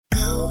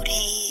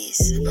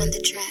bass on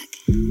the track.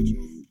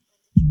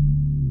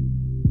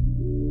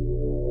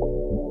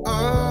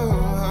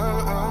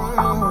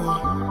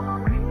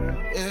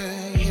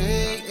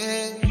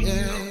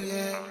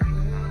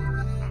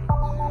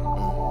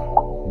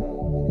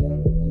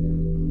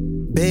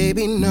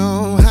 Baby,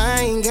 no,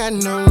 I ain't got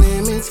no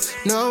limits.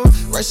 No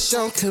rush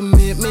on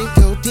commitment.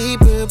 Go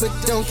deeper, but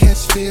don't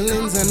catch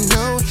feelings. I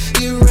know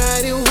you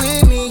riding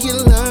with me. You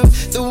love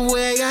the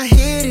way I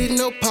hit it.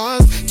 No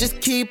pause,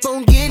 just keep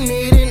on getting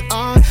it in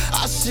all.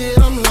 Oh shit,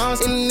 I'm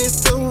lost, and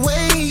it's the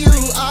way you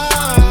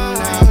are.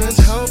 I was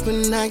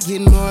hoping I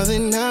get more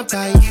than a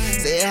bite.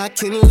 Say I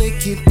can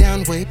lick it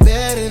down way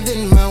better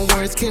than my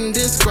words can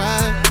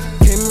describe.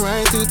 Came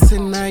right through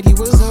tonight, you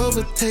was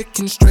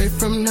overtaken straight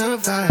from the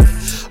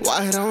vibe.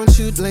 Why don't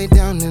you lay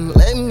down and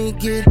let me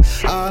get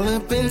all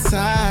up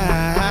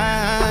inside?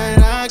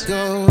 I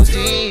go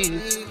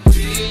deep,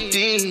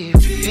 deep,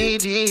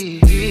 deep, deep.